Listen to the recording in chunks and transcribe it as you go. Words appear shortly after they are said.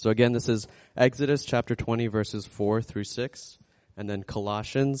So again, this is Exodus chapter 20, verses 4 through 6, and then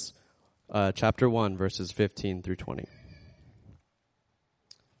Colossians chapter 1, verses 15 through 20.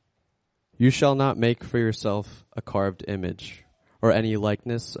 You shall not make for yourself a carved image, or any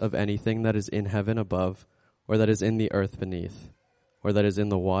likeness of anything that is in heaven above, or that is in the earth beneath, or that is in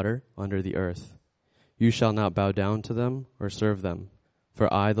the water under the earth. You shall not bow down to them or serve them,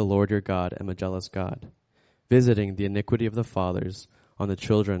 for I, the Lord your God, am a jealous God, visiting the iniquity of the fathers on the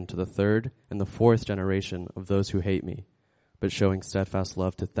children to the third and the fourth generation of those who hate me, but showing steadfast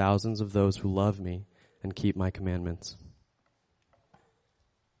love to thousands of those who love me and keep my commandments.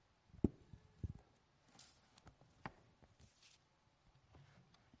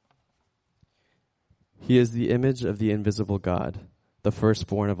 He is the image of the invisible God, the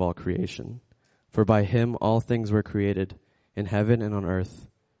firstborn of all creation. For by him all things were created, in heaven and on earth,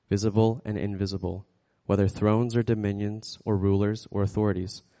 visible and invisible, whether thrones or dominions or rulers or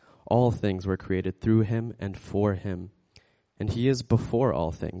authorities. All things were created through him and for him. And he is before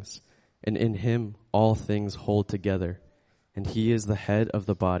all things, and in him all things hold together. And he is the head of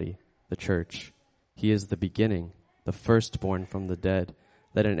the body, the church. He is the beginning, the firstborn from the dead,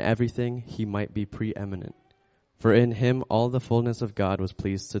 that in everything he might be preeminent. For in him all the fullness of God was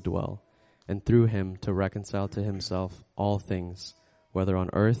pleased to dwell, and through him to reconcile to himself all things, whether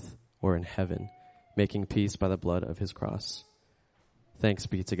on earth or in heaven, making peace by the blood of his cross. Thanks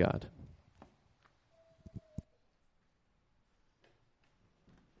be to God.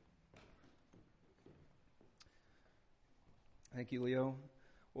 Thank you, Leo.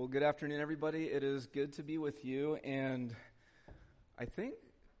 Well, good afternoon, everybody. It is good to be with you, and I think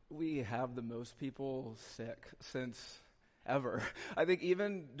we have the most people sick since ever. I think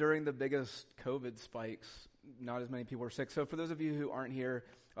even during the biggest COVID spikes, not as many people were sick. So for those of you who aren't here,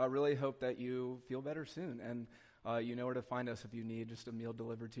 I really hope that you feel better soon, and you know where to find us if you need just a meal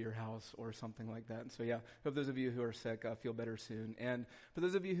delivered to your house or something like that. And so yeah, hope those of you who are sick feel better soon. And for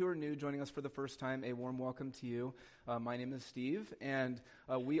those of you who are new, joining us for the first time, a warm welcome to you. My name is Steve, and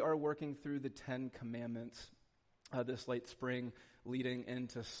we are working through the 10 Commandments this late spring leading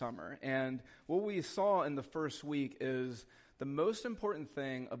into summer. And what we saw in the first week is the most important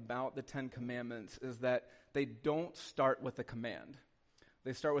thing about the 10 Commandments is that they don't start with a command.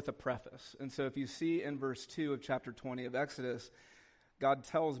 They start with a preface. And so if you see in verse 2 of chapter 20 of Exodus, God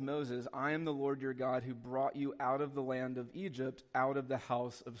tells Moses, I am the Lord your God who brought you out of the land of Egypt, out of the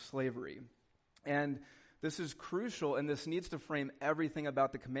house of slavery. And this is crucial, and this needs to frame everything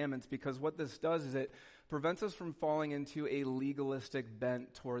about the commandments, because what this does is it prevents us from falling into a legalistic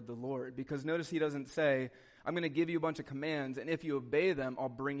bent toward the Lord. Because notice he doesn't say, I'm going to give you a bunch of commands, and if you obey them, I'll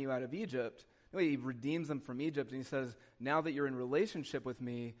bring you out of Egypt. No, he redeems them from Egypt, and he says, now that you're in relationship with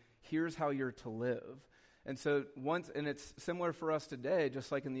me, here's how you're to live. And so and it's similar for us today,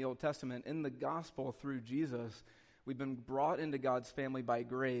 just like in the Old Testament, in the gospel through Jesus, we've been brought into God's family by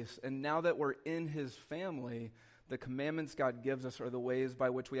grace, and now that we're in his family, the commandments God gives us are the ways by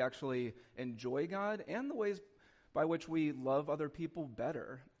which we actually enjoy God and the ways by which we love other people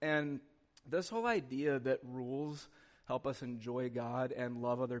better. And this whole idea that rules help us enjoy God and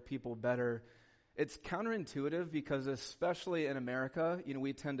love other people better, it's counterintuitive because especially in America,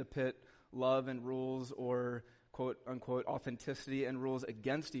 we tend to pit love and rules or quote unquote authenticity and rules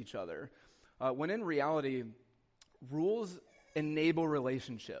against each other. When in reality, rules enable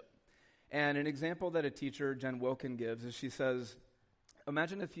relationship. And an example that a teacher, Jen Wilkin, gives is she says,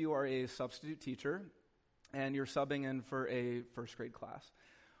 imagine if you are a substitute teacher and you're subbing in for a first grade class.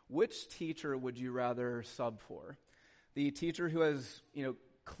 Which teacher would you rather sub for? The teacher who has,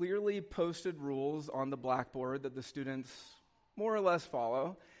 clearly posted rules on the blackboard that the students more or less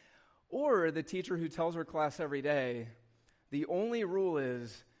follow, or the teacher who tells her class every day, the only rule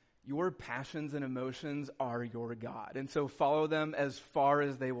is your passions and emotions are your God, and so follow them as far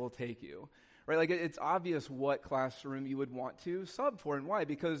as they will take you, right? Like it's obvious what classroom you would want to sub for and why,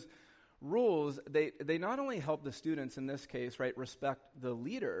 because rules, they not only help the students in this case, right, respect the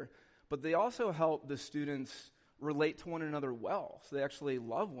leader, but they also help the students relate to one another well. So they actually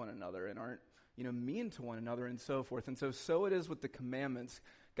love one another and aren't, mean to one another and so forth. And so it is with the commandments.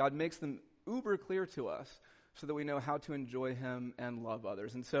 God makes them uber clear to us so that we know how to enjoy him and love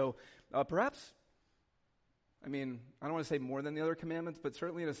others. And so perhaps, I don't want to say more than the other commandments, but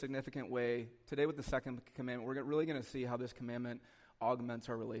certainly in a significant way, today with the second commandment, we're really going to see how this commandment augments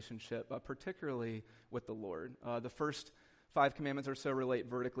our relationship, particularly with the Lord. The first 5 commandments or so relate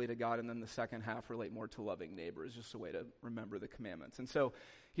vertically to God, and then the second half relate more to loving neighbors, just a way to remember the commandments. And so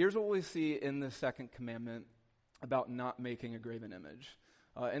here's what we see in the second commandment about not making a graven image.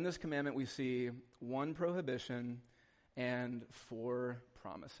 In this commandment, we see 1 prohibition and 4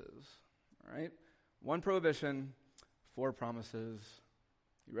 promises. All right? One prohibition, 4 promises.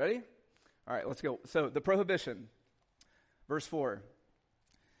 You ready? All right, let's go. So the prohibition, verse 4.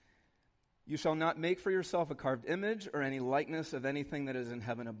 You shall not make for yourself a carved image or any likeness of anything that is in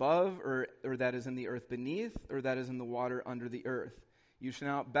heaven above, or that is in the earth beneath, or that is in the water under the earth. You shall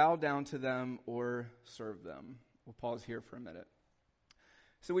not bow down to them or serve them. We'll pause here for a minute.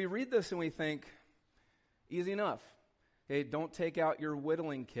 So we read this and we think, easy enough. Okay, don't take out your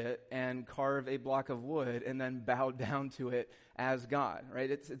whittling kit and carve a block of wood and then bow down to it as God, right?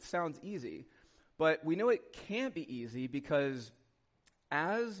 It sounds easy. But we know it can't be easy because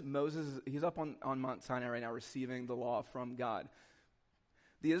as Moses, he's up on Mount Sinai right now receiving the law from God.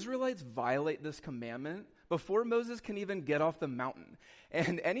 The Israelites violate this commandment before Moses can even get off the mountain.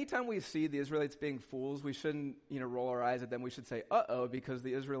 And anytime we see the Israelites being fools, we shouldn't, roll our eyes at them. We should say, uh-oh, because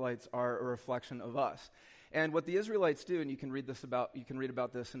the Israelites are a reflection of us. And what the Israelites do, and you can read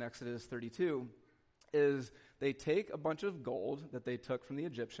about this in Exodus 32, is they take a bunch of gold that they took from the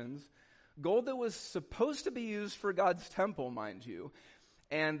Egyptians, gold that was supposed to be used for God's temple, mind you,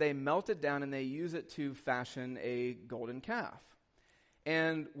 and they melt it down and they use it to fashion a golden calf.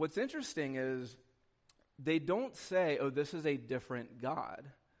 And what's interesting is they don't say, oh, this is a different God.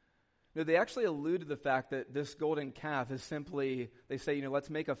 No, they actually allude to the fact that this golden calf is simply, they say, let's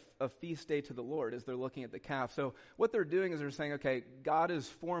make a feast day to the Lord as they're looking at the calf. So what they're doing is they're saying, okay, God is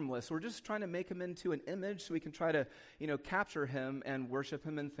formless. We're just trying to make him into an image so we can try to, capture him and worship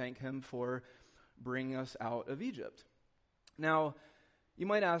him and thank him for bringing us out of Egypt. Now, you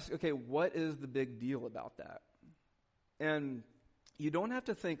might ask, okay, what is the big deal about that? And you don't have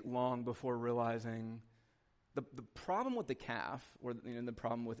to think long before realizing the problem with the calf, or the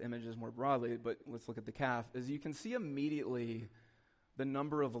problem with images more broadly, but let's look at the calf, is you can see immediately the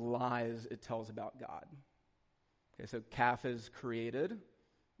number of lies it tells about God. Okay, so calf is created,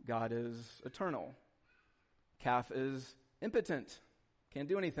 God is eternal. Calf is impotent, can't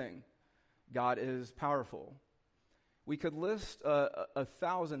do anything. God is powerful. We could list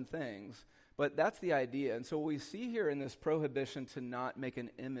 1,000 things, but that's the idea. And so what we see here in this prohibition to not make an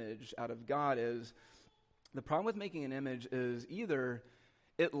image out of God is, the problem with making an image is either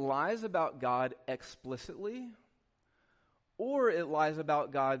it lies about God explicitly, or it lies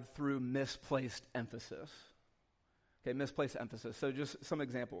about God through misplaced emphasis. Okay, misplaced emphasis. So just some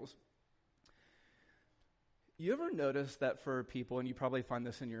examples. You ever notice that for people, and you probably find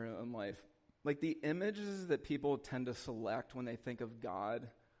this in your own life, like the images that people tend to select when they think of God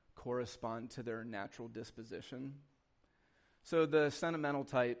correspond to their natural disposition? So the sentimental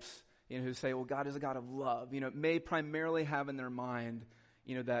types, who say, well, God is a God of love, may primarily have in their mind,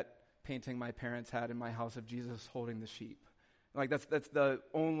 that painting my parents had in my house of Jesus holding the sheep. Like that's the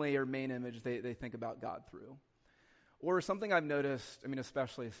only or main image they think about God through. Or something I've noticed,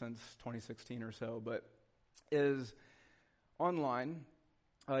 especially since 2016 or so, but is online,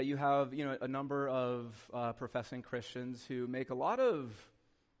 you have, a number of professing Christians who make a lot of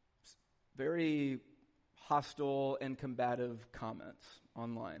very hostile and combative comments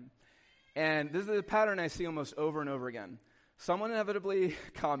online. And this is a pattern I see almost over and over again. Someone inevitably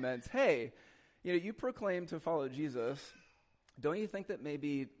comments, hey, you proclaim to follow Jesus. Don't you think that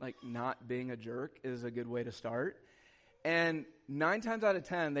maybe not being a jerk is a good way to start? And 9 times out of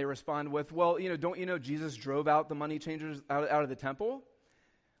 10, they respond with, well, don't you know Jesus drove out the money changers out of the temple?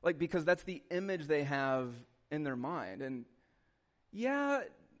 Because that's the image they have in their mind. And yeah,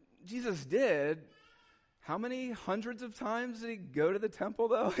 Jesus did. How many hundreds of times did he go to the temple,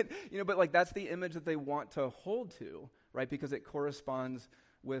 though? But that's the image that they want to hold to, right? Because it corresponds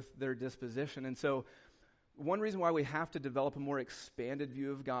with their disposition. And so one reason why we have to develop a more expanded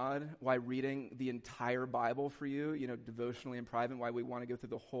view of God, why reading the entire Bible for you, devotionally and private, why we want to go through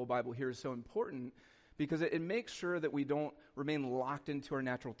the whole Bible here is so important, because it makes sure that we don't remain locked into our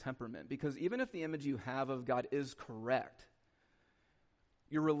natural temperament. Because even if the image you have of God is correct,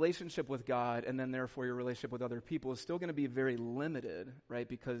 your relationship with God, and then therefore your relationship with other people, is still going to be very limited, right?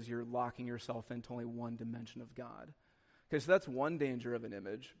 Because you're locking yourself into only one dimension of God. Okay, so that's one danger of an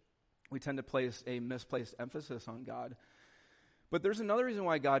image. We tend to place a misplaced emphasis on God. But there's another reason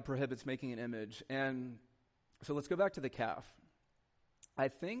why God prohibits making an image. And so let's go back to the calf. I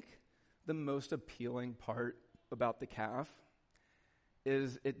think the most appealing part about the calf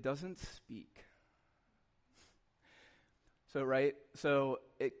is it doesn't speak. So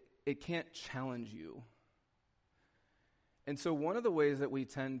it can't challenge you. And so one of the ways that we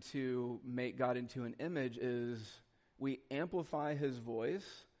tend to make God into an image is we amplify his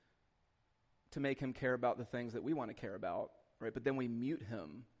voice to make him care about the things that we want to care about, right? But then we mute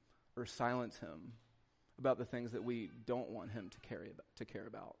him or silence him about the things that we don't want him to care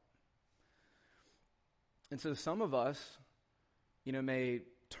about. And so some of us, may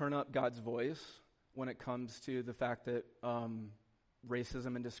turn up God's voice when it comes to the fact that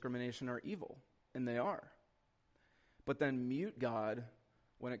racism and discrimination are evil, and they are. But then mute God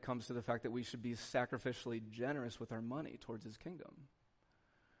when it comes to the fact that we should be sacrificially generous with our money towards his kingdom.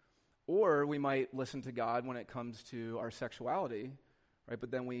 Or we might listen to God when it comes to our sexuality, right?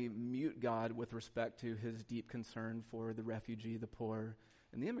 But then we mute God with respect to his deep concern for the refugee, the poor,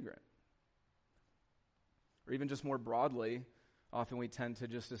 and the immigrant. Or even just more broadly, often we tend to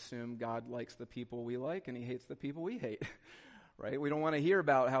just assume God likes the people we like and he hates the people we hate, right? We don't want to hear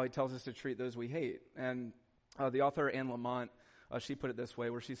about how he tells us to treat those we hate. And the author Anne Lamont, she put it this way,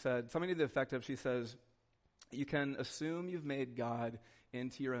 where she said, something to the effect of, she says, you can assume you've made God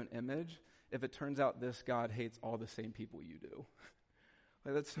into your own image if it turns out this God hates all the same people you do.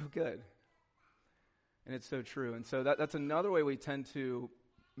 Like, that's so good. And it's so true. And so that's another way we tend to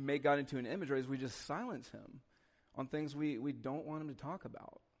make God into an image, right, is we just silence him on things we don't want him to talk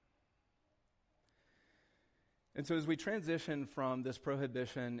about. And so as we transition from this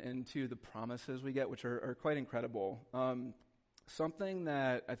prohibition into the promises we get, which are quite incredible, something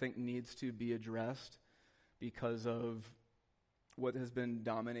that I think needs to be addressed because of what has been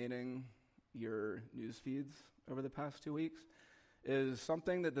dominating your news feeds over the past 2 weeks is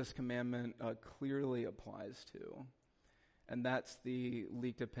something that this commandment clearly applies to, and that's the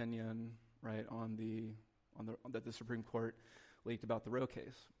leaked opinion, right, that the Supreme Court leaked about the Roe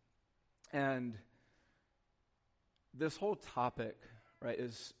case. And this whole topic, right,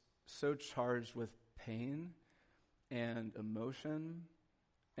 is so charged with pain and emotion,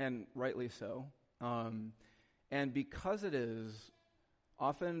 and rightly so. And because it is,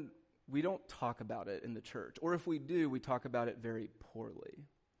 often we don't talk about it in the church. Or if we do, we talk about it very poorly.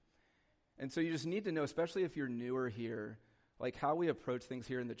 And so you just need to know, especially if you're newer here, like how we approach things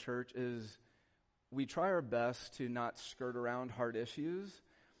here in the church is we try our best to not skirt around hard issues.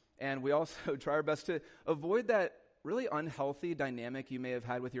 And we also try our best to avoid that really unhealthy dynamic you may have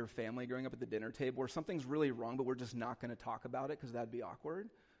had with your family growing up at the dinner table where something's really wrong, but we're just not going to talk about it because that'd be awkward.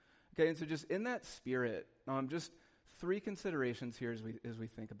 Okay, and so just in that spirit, just 3 considerations here as we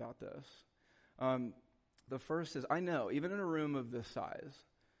think about this. The first is, I know, even in a room of this size,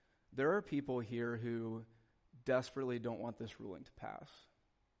 there are people here who desperately don't want this ruling to pass.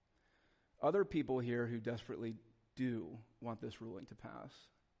 Other people here who desperately do want this ruling to pass.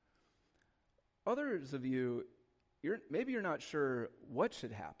 Others of you, maybe you're not sure what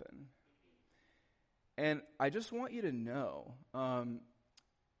should happen. And I just want you to know,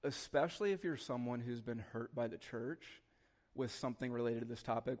 especially if you're someone who's been hurt by the church with something related to this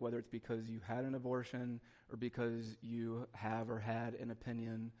topic, whether it's because you had an abortion or because you have or had an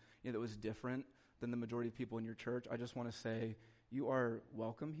opinion that was different than the majority of people in your church, I just want to say you are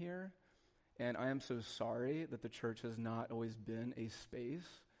welcome here. And I am so sorry that the church has not always been a space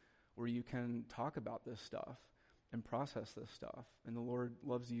where you can talk about this stuff and process this stuff. And the Lord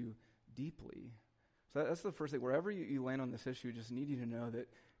loves you deeply. So that's the first thing. Wherever you land on this issue, I just need you to know that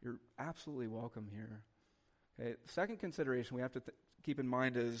you're absolutely welcome here. Okay. The second consideration we have to keep in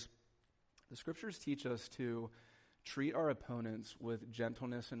mind is the scriptures teach us to treat our opponents with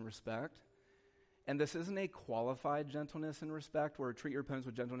gentleness and respect. And this isn't a qualified gentleness and respect where treat your opponents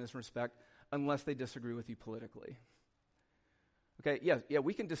with gentleness and respect unless they disagree with you politically. Okay, yeah,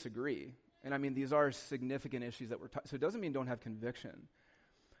 we can disagree. And I mean, these are significant issues that so it doesn't mean don't have conviction.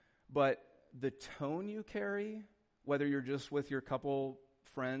 But the tone you carry, whether you're just with your couple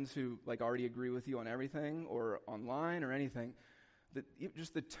friends who like already agree with you on everything or online or anything,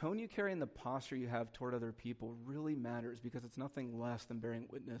 just the tone you carry and the posture you have toward other people really matters because it's nothing less than bearing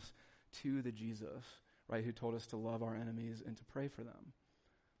witness to the Jesus, right, who told us to love our enemies and to pray for them.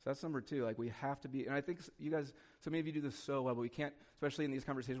 So that's number 2. Like, we have to be, and I think you guys, so many of you do this so well, but we can't, especially in these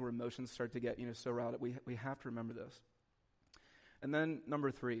conversations where emotions start to get, so riled up, we have to remember this. And then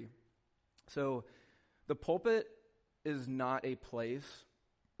number 3. So the pulpit is not a place,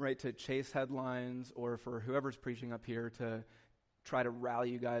 right, to chase headlines or for whoever's preaching up here to try to rally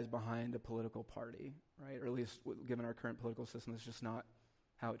you guys behind a political party, right? Or at least given our current political system, it's just not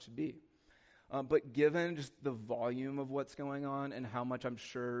how it should be. But given just the volume of what's going on and how much I'm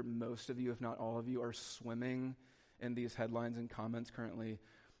sure most of you, if not all of you, are swimming in these headlines and comments currently,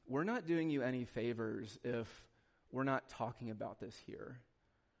 we're not doing you any favors if we're not talking about this here,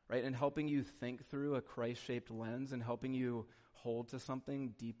 right? And helping you think through a Christ-shaped lens and helping you hold to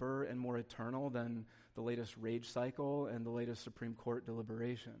something deeper and more eternal than the latest rage cycle and the latest Supreme Court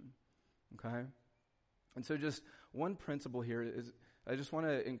deliberation, okay? And so just one principle here is I just want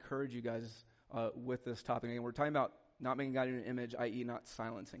to encourage you guys with this topic. And we're talking about not making God in an image, i.e. not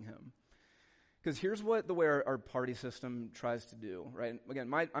silencing him. Because here's what the way our party system tries to do, right?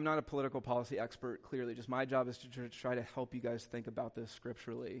 Again, I'm not a political policy expert, clearly. Just my job is to try to help you guys think about this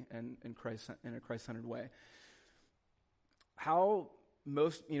scripturally and in a Christ-centered way. How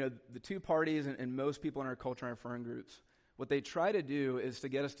most, the two parties and most people in our culture and our friend groups, what they try to do is to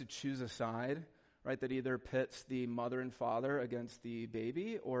get us to choose a side, right? That either pits the mother and father against the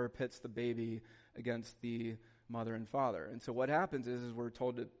baby or pits the baby against the mother and father. And so what happens is we're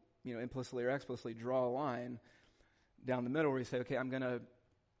told to, implicitly or explicitly draw a line down the middle where we say, okay, I'm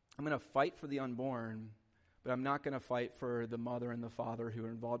gonna fight for the unborn, but I'm not gonna fight for the mother and the father who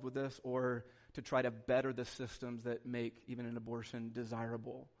are involved with this, or to try to better the systems that make even an abortion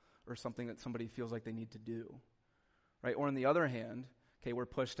desirable or something that somebody feels like they need to do, right? Or on the other hand, okay, we're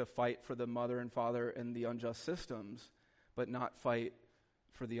pushed to fight for the mother and father and the unjust systems, but not fight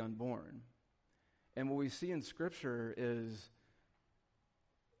for the unborn. And what we see in Scripture is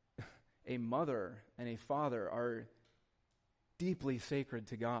a mother and a father are deeply sacred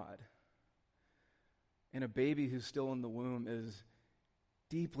to God. And a baby who's still in the womb is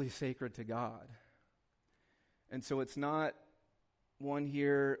deeply sacred to God. And so it's not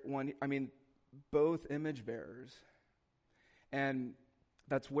both image bearers. And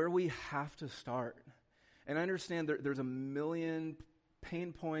that's where we have to start. And I understand there's a million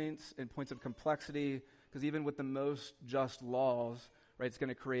pain points and points of complexity, because even with the most just laws, right, it's going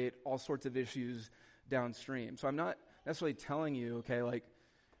to create all sorts of issues downstream. So I'm not necessarily telling you, okay, like,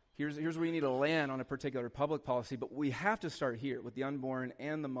 here's where you need to land on a particular public policy, but we have to start here with the unborn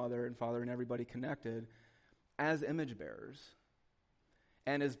and the mother and father and everybody connected as image bearers.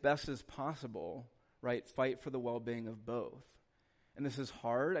 And as best as possible, right, fight for the well-being of both. And this is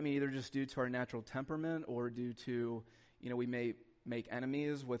hard, either just due to our natural temperament or due to, we may make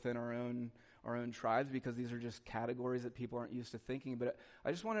enemies within our own tribes, because these are just categories that people aren't used to thinking. But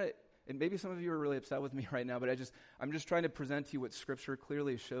I just want to, and maybe some of you are really upset with me right now, but I'm just trying to present to you what Scripture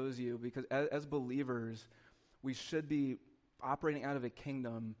clearly shows you, because as believers, we should be operating out of a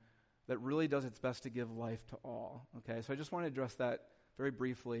kingdom that really does its best to give life to all. Okay, so I just want to address that very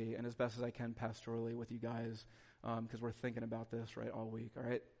briefly and as best as I can pastorally with you guys, because we're thinking about this, right, all week, all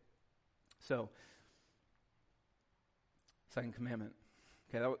right? So, second commandment.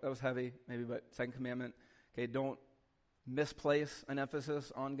 Okay, that was heavy, maybe, but second commandment. Okay, don't misplace an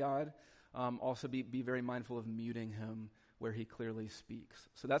emphasis on God. Also, be very mindful of muting him where he clearly speaks.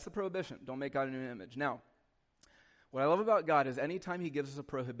 So that's the prohibition. Don't make God in an image. Now, what I love about God is anytime he gives us a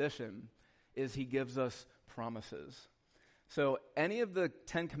prohibition, is he gives us promises. So any of the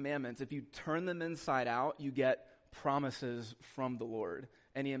 10 commandments, if you turn them inside out, you get promises from the Lord.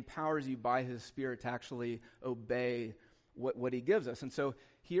 And he empowers you by his Spirit to actually obey what he gives us. And so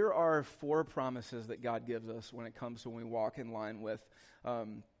here are 4 promises that God gives us when it comes to when we walk in line with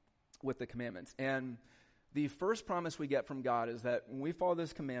the commandments. And the first promise we get from God is that when we follow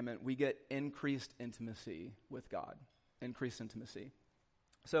this commandment, we get increased intimacy with God. Increased intimacy.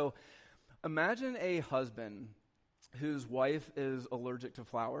 So imagine a husband whose wife is allergic to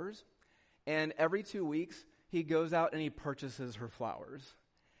flowers, and every 2 weeks he goes out and he purchases her flowers.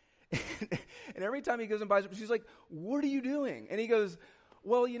 And every time he goes and buys it, she's like, "What are you doing?" And he goes,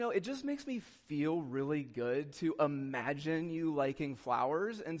 "Well, it just makes me feel really good to imagine you liking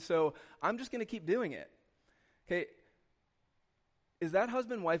flowers, and so I'm just going to keep doing it." Okay, is that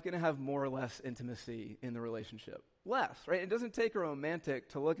husband and wife going to have more or less intimacy in the relationship? Less, right? It doesn't take a romantic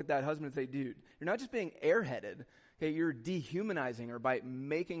to look at that husband and say, "Dude, you're not just being airheaded, okay, you're dehumanizing her by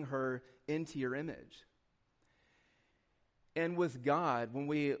making her into your image." And with God, when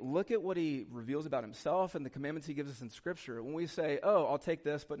we look at what he reveals about himself and the commandments he gives us in Scripture, when we say, "Oh, I'll take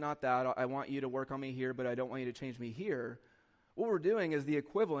this, but not that. I want you to work on me here, but I don't want you to change me here," what we're doing is the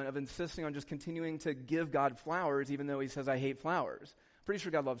equivalent of insisting on just continuing to give God flowers, even though he says, "I hate flowers." Pretty sure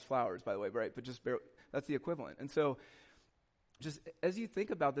God loves flowers, by the way, right? But that's the equivalent. And so just as you think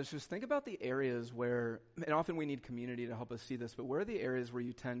about this, just think about the areas where, and often we need community to help us see this, but where are the areas where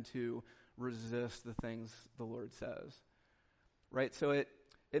you tend to resist the things the Lord says? Right? So it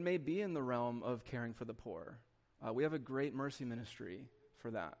may be in the realm of caring for the poor. We have a great mercy ministry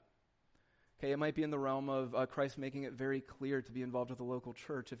for that. Okay, it might be in the realm of Christ making it very clear to be involved with the local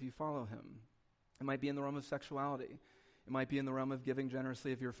church if you follow him. It might be in the realm of sexuality. It might be in the realm of giving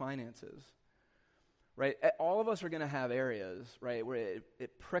generously of your finances. Right? All of us are going to have areas, right, where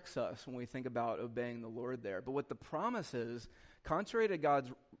it pricks us when we think about obeying the Lord there. But what the promise is, contrary to God's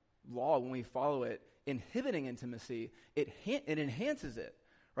law, when we follow it, inhibiting intimacy, it enhances it.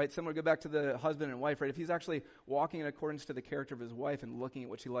 right? Similar, go back to the husband and wife, right? If he's actually walking in accordance to the character of his wife and looking at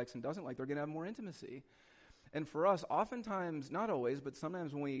what she likes and doesn't like, they're going to have more intimacy. And for us, oftentimes, not always, but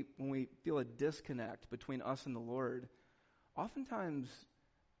sometimes when we feel a disconnect between us and the Lord, oftentimes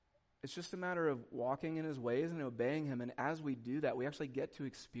it's just a matter of walking in his ways and obeying him. And as we do that, we actually get to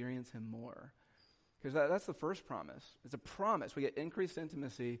experience him more. Because that's the first promise. It's a promise. We get increased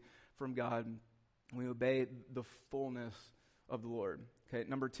intimacy from God when we obey the fullness of the Lord. Okay,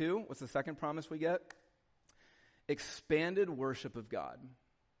 number 2, what's the second promise we get? Expanded worship of God.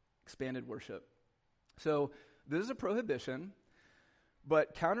 Expanded worship. So this is a prohibition,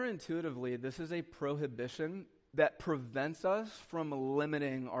 but counterintuitively, this is a prohibition that prevents us from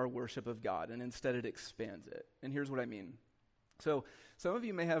limiting our worship of God, and instead it expands it. And here's what I mean. So some of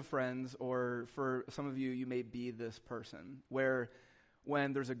you may have friends, or for some of you, you may be this person, where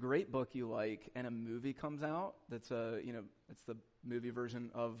when there's a great book you like and a movie comes out that's it's the movie version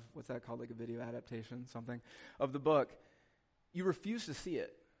of, what's that called, like a video adaptation, something, of the book, you refuse to see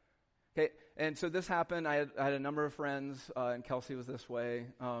it. Okay, and so this happened. I had a number of friends, and Kelsey was this way,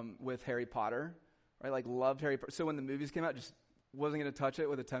 with Harry Potter, right? Like, loved Harry Potter. So when the movies came out, just wasn't going to touch it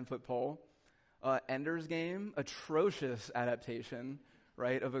with a 10-foot pole. Ender's Game, atrocious adaptation,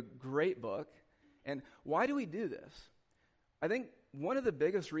 right, of a great book. And why do we do this? I think one of the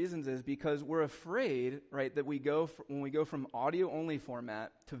biggest reasons is because we're afraid, right, that when we go from audio-only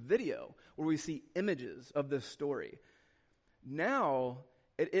format to video, where we see images of this story. Now,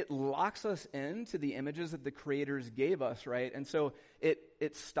 it locks us into the images that the creators gave us, right? And so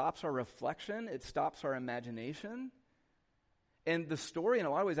it stops our reflection, it stops our imagination. And the story, in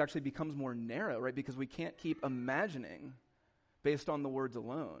a lot of ways, actually becomes more narrow, right? Because we can't keep imagining based on the words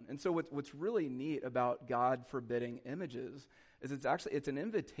alone. And so what's really neat about God forbidding images is it's an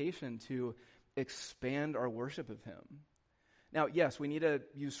invitation to expand our worship of him. Now, yes, we need to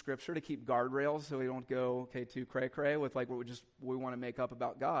use Scripture to keep guardrails so we don't go too cray-cray with like what we want to make up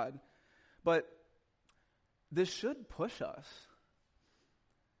about God. But this should push us,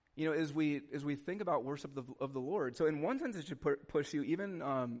 as we think about worship of the Lord. So in one sense, it should push you.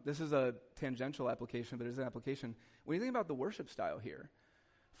 Even this is a tangential application, but it is an application. When you think about the worship style here,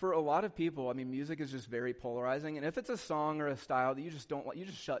 for a lot of people, music is just very polarizing. And if it's a song or a style that you just don't like, you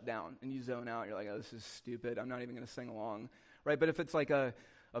just shut down and you zone out. You're like, oh, this is stupid. I'm not even going to sing along. Right, but if it's like a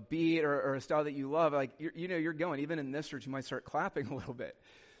beat or a style that you love, like you're going. Even in this church, you might start clapping a little bit.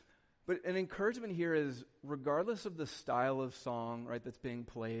 But an encouragement here is, regardless of the style of song, right, that's being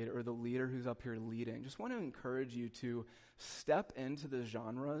played, or the leader who's up here leading, just want to encourage you to step into the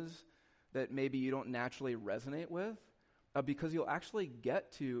genres that maybe you don't naturally resonate with, because you'll actually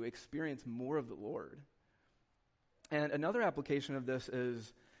get to experience more of the Lord. And another application of this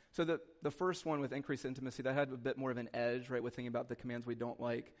is, so the first one with increased intimacy, that had a bit more of an edge, right, with thinking about the commands we don't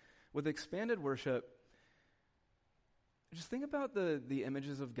like. With expanded worship, just think about the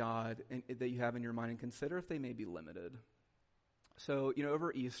images of God that you have in your mind and consider if they may be limited. So,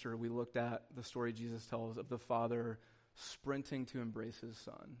 over Easter, we looked at the story Jesus tells of the Father sprinting to embrace his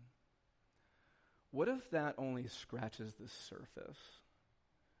Son. What if that only scratches the surface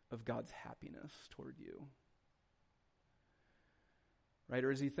of God's happiness toward you? Right?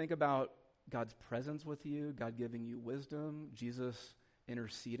 Or as you think about God's presence with you, God giving you wisdom, Jesus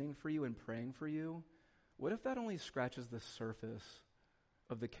interceding for you and praying for you, what if that only scratches the surface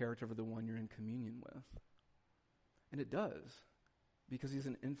of the character of the one you're in communion with? And it does, because he's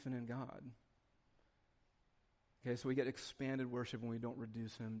an infinite God. Okay, so we get expanded worship when we don't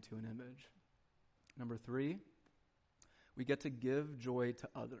reduce him to an image. Number 3, we get to give joy to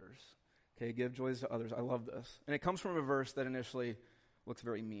others. Okay, give joy to others. I love this. And it comes from a verse that initially looks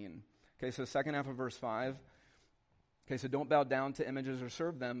very mean. Okay, so second half of verse 5. Okay, so don't bow down to images or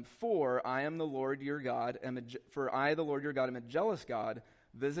serve them, for I am the Lord your God, for I, the Lord your God, am a jealous God,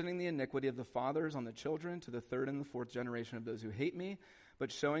 visiting the iniquity of the fathers on the children to the 3rd and the 4th generation of those who hate me,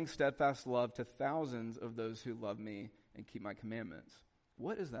 but showing steadfast love to thousands of those who love me and keep my commandments.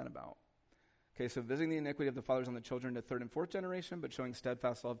 What is that about? Okay, so visiting the iniquity of the fathers on the children to 3rd and 4th generation, but showing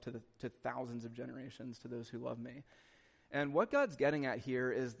steadfast love to thousands of generations to those who love me. And what God's getting at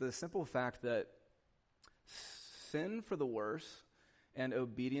here is the simple fact that sin for the worse and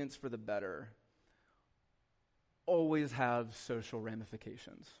obedience for the better always have social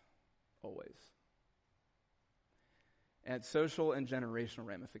ramifications. Always. And social and generational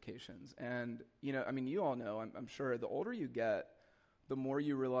ramifications. And, you all know, I'm sure, the older you get, the more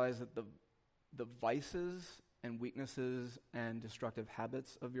you realize that the vices and weaknesses and destructive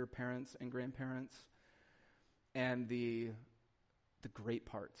habits of your parents and grandparents and the great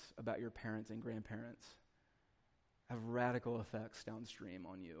parts about your parents and grandparents have radical effects downstream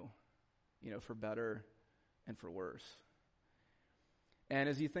on you, for better and for worse. And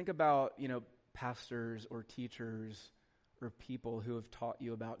as you think about, pastors or teachers or people who have taught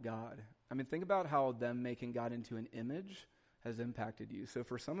you about God, think about how them making God into an image has impacted you. So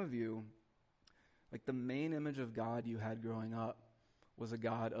for some of you, the main image of God you had growing up was a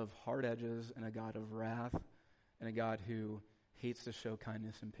God of hard edges and a God of wrath and a God who hates to show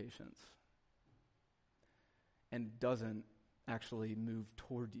kindness and patience and doesn't actually move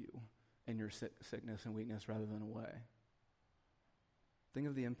toward you in your sickness and weakness rather than away. Think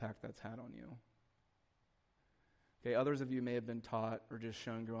of the impact that's had on you. Okay, others of you may have been taught or just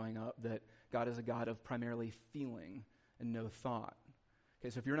shown growing up that God is a God of primarily feeling and no thought. Okay,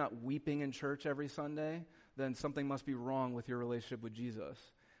 so if you're not weeping in church every Sunday, then something must be wrong with your relationship with Jesus.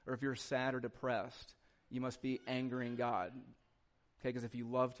 Or if you're sad or depressed, you must be angering God. Okay, because if you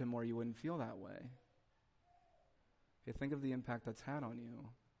loved him more, you wouldn't feel that way. Okay, think of the impact that's had on you.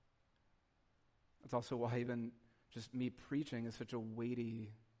 That's also why even just me preaching is such a weighty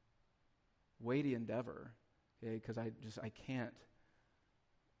endeavor. Okay, because I can't,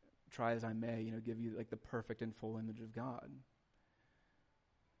 try as I may, give you the perfect and full image of God.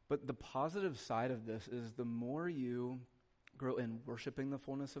 But the positive side of this is the more you grow in worshiping the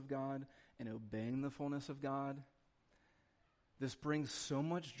fullness of God and obeying the fullness of God, this brings so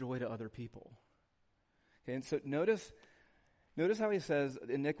much joy to other people. Okay, and so notice how he says,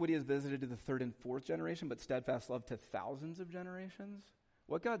 iniquity is visited to the third and fourth generation, but steadfast love to thousands of generations.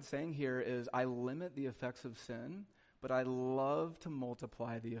 What God's saying here is, I limit the effects of sin, but I love to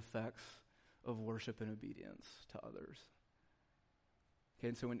multiply the effects of worship and obedience to others. Okay,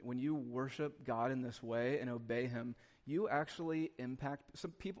 and so when you worship God in this way and obey him, you actually impact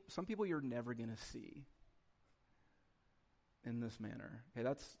some people you're never going to see in this manner. Okay,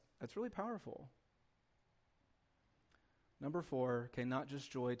 that's really powerful. Number 4, okay, not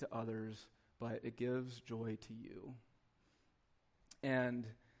just joy to others, but it gives joy to you. And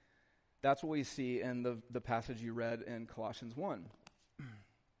that's what we see in the passage you read in Colossians 1.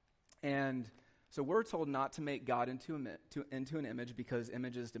 And so we're told not to make God into an image because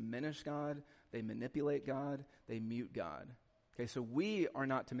images diminish God, they manipulate God, they mute God. Okay, so we are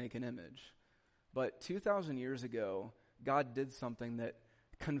not to make an image. But 2,000 years ago, God did something that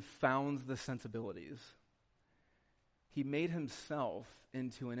confounds the sensibilities. He made himself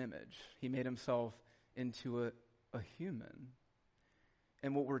into an image. He made himself into a human.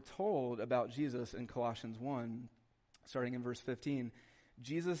 And what we're told about Jesus in Colossians 1, starting in verse 15,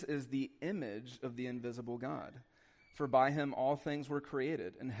 Jesus is the image of the invisible God. For by him all things were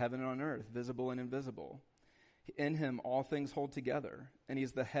created, in heaven and on earth, visible and invisible. In him all things hold together, and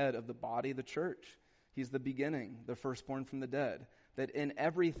he's the head of the body, the church. He's the beginning, the firstborn from the dead, that in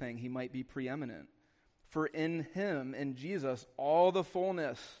everything he might be preeminent. For in him, in Jesus, all the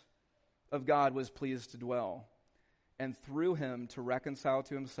fullness of God was pleased to dwell, and through him to reconcile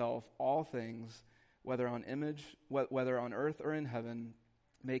to himself all things, whether on earth or in heaven,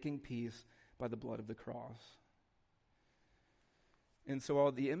 making peace by the blood of the cross. And so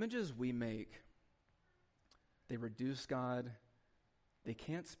all the images we make, they reduce God, they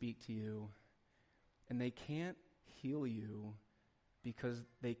can't speak to you, and they can't heal you because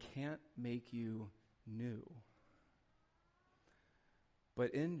they can't make you new.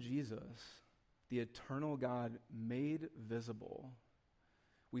 But in Jesus, the eternal God made visible,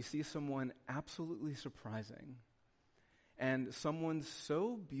 we see someone absolutely surprising and someone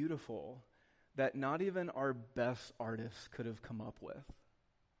so beautiful that not even our best artists could have come up with.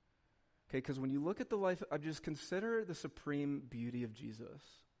 Okay, because when you look at the life, just consider the supreme beauty of Jesus.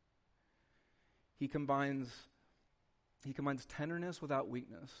 He combines tenderness without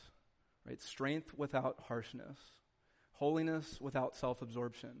weakness, right? Strength without harshness, holiness without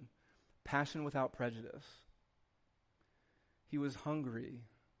self-absorption, passion without prejudice. He was hungry,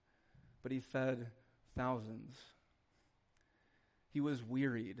 but he fed thousands. He was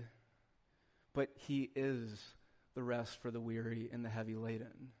wearied, but he is the rest for the weary and the heavy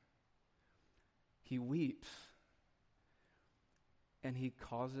laden. He weeps, and he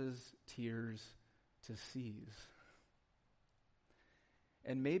causes tears to cease.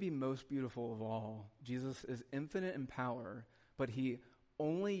 And maybe most beautiful of all, Jesus is infinite in power, but he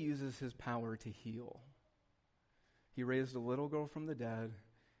only uses his power to heal. He raised a little girl from the dead.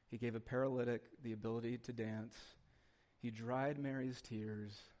 He gave a paralytic the ability to dance. He dried Mary's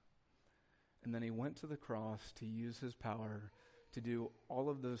tears. And then he went to the cross to use his power to do all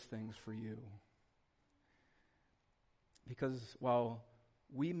of those things for you. Because while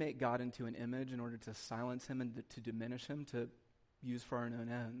we make God into an image in order to silence him and to diminish him, to use for our own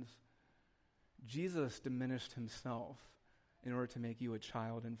ends, Jesus diminished himself in order to make you a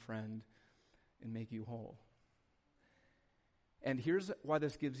child and friend and make you whole. And here's why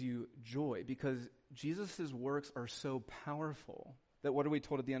this gives you joy, because Jesus' works are so powerful that what are we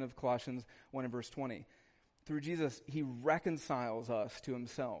told at the end of Colossians 1 and verse 20? Through Jesus, he reconciles us to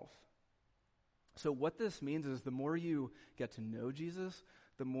himself. So what this means is the more you get to know Jesus,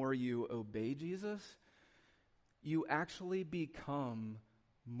 the more you obey Jesus, you actually become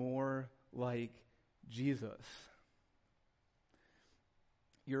more like Jesus.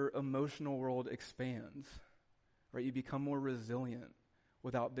 Your emotional world expands, right? You become more resilient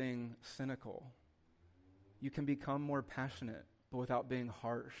without being cynical. You can become more passionate, but without being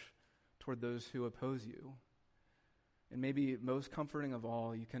harsh toward those who oppose you. And maybe most comforting of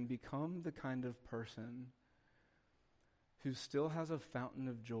all, you can become the kind of person who still has a fountain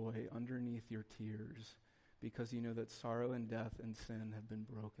of joy underneath your tears because you know that sorrow and death and sin have been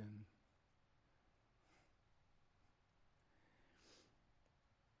broken.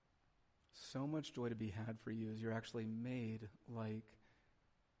 So much joy to be had for you as you're actually made like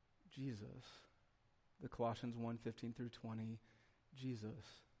Jesus. The Colossians 1:15 through 20,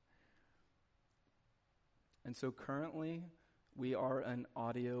 Jesus. And so currently, we are an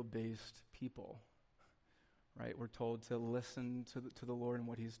audio-based people, right? We're told to listen to the Lord and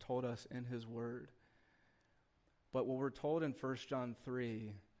what he's told us in his word. But what we're told in 1 John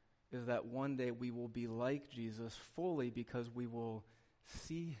 3 is that one day we will be like Jesus fully because we will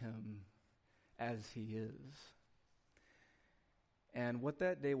see him as he is. And what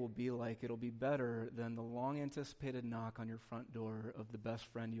that day will be like, it'll be better than the long-anticipated knock on your front door of the best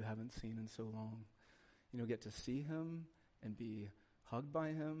friend you haven't seen in so long. You'll get to see him and be hugged by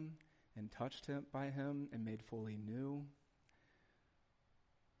him and touched by him and made fully new.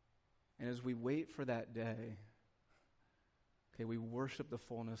 And as we wait for that day, we worship the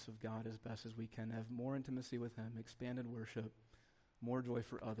fullness of God as best as we can, have more intimacy with him, expanded worship, more joy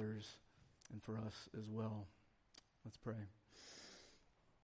for others and for us as well. Let's pray.